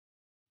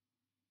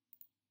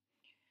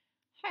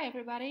Hi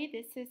everybody,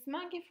 this is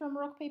Maggie from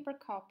Rock Paper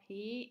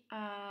Copy,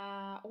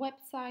 a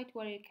website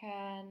where you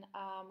can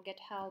get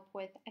help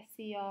with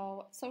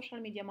SEO, social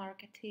media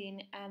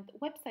marketing and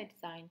website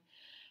design.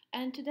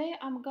 And today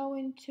I'm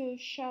going to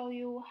show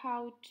you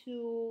how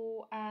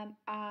to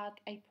add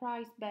a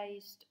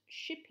price-based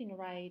shipping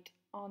rate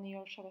on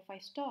your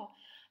Shopify store.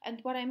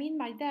 And what I mean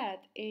by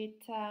that,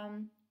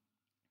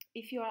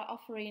 if you are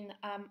offering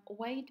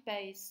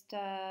weight-based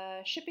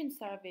shipping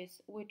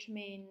service, which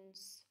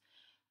means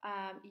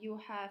you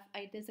have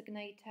a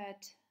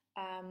designated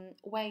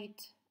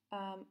weight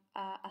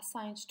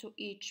assigned to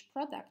each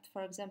product.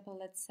 For example,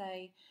 let's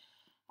say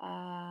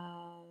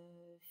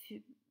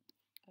few,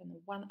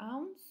 1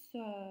 ounce.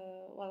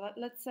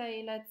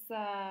 Let's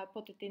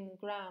put it in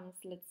grams.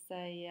 Let's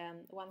say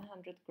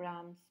 100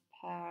 grams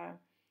per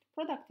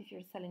product. If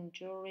you're selling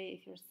jewelry,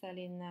 if you're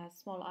selling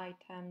small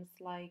items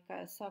like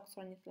socks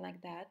or anything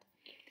like that,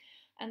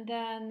 and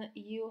then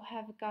you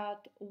have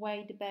got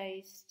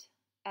weight-based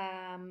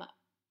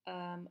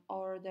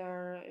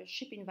order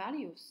shipping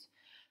values.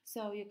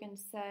 So you can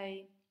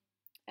say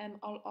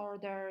all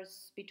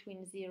orders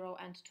between 0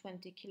 and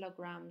 20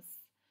 kilograms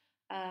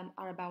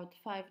are about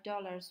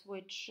 $5,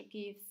 which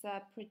gives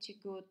a pretty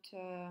good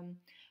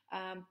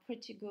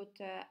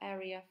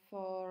area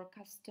for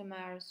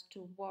customers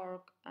to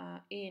work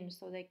in,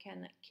 so they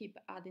can keep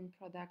adding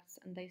products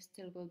and they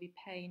still will be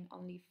paying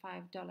only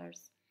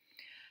 $5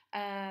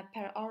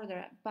 per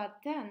order. But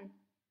then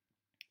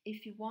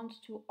if you want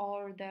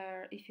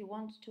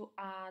to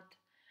add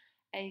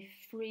a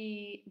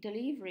free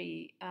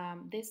delivery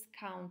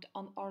discount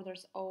on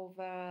orders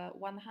over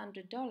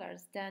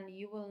 $100, then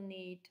you will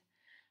need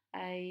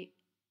a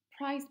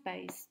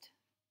price-based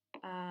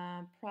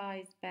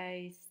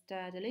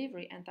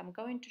delivery, and I'm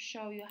going to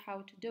show you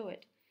how to do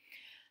it.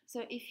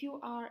 So if you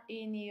are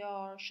in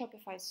your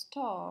Shopify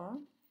store,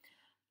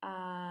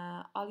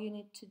 all you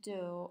need to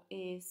do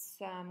is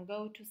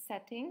go to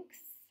settings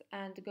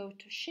and go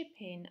to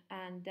shipping,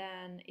 and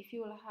then if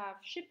you will have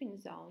shipping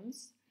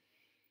zones,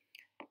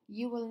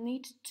 you will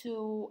need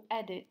to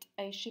edit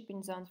a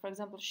shipping zone. For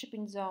example,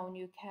 shipping zone,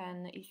 you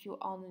can, if you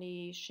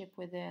only ship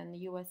within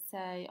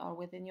USA or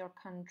within your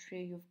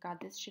country, you've got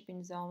this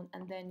shipping zone,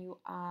 and then you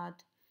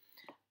add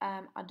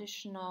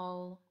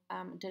additional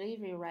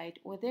delivery rate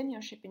within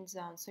your shipping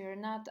zone. So you're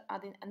not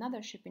adding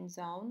another shipping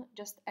zone,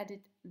 just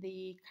edit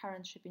the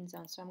current shipping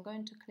zone. So I'm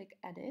going to click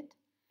edit,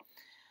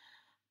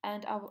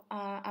 and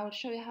I will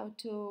show you how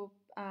to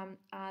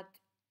add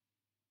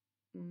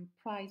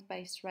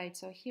price-based rate.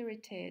 So here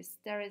it is.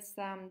 There is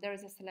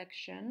a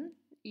selection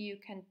you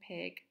can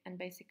pick, and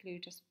basically you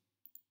just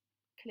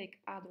click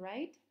add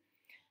rate,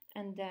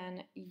 and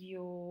then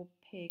you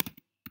pick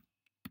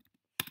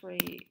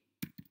free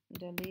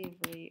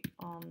delivery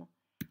on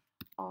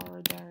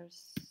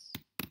orders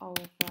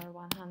over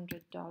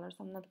 $100.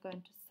 I'm not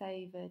going to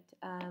save it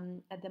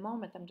at the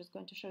moment. I'm just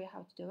going to show you how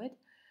to do it.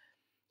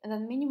 And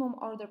then minimum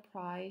order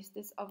price,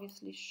 this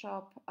obviously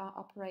shop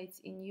operates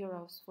in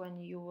euros.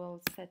 When you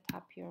will set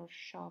up your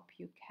shop,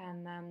 you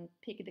can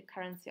pick the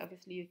currency.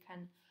 Obviously you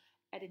can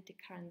edit the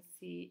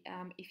currency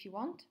if you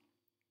want.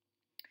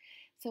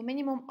 So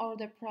minimum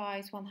order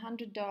price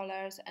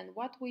 $100, and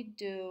what we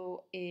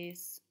do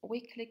is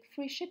we click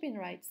free shipping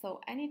rate. So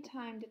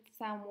anytime that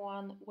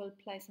someone will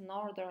place an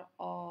order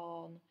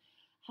on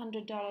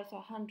 $100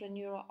 or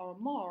 €100 or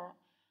more,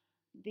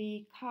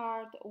 the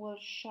card will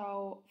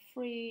show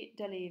free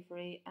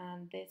delivery,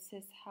 and this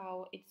is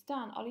how it's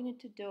done. All you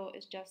need to do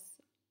is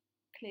just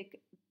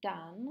click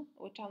done,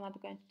 which I'm not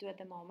going to do at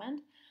the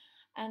moment,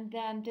 and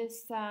then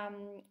this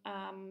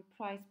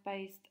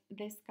price-based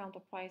discount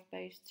or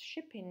price-based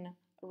shipping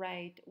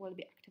rate will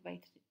be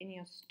activated in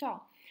your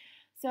store.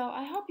 So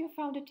I hope you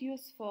found it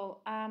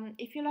useful.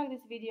 If you like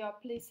this video,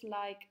 please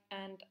like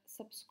and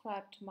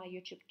subscribe to my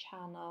YouTube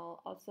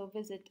channel. Also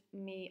visit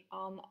me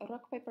on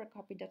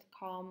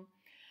rockpapercopy.com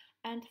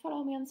and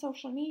follow me on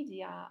social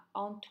media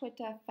on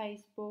Twitter,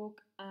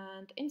 Facebook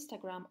and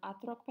Instagram at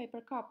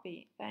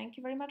rockpapercopy. Thank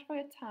you very much for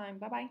your time.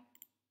 Bye bye.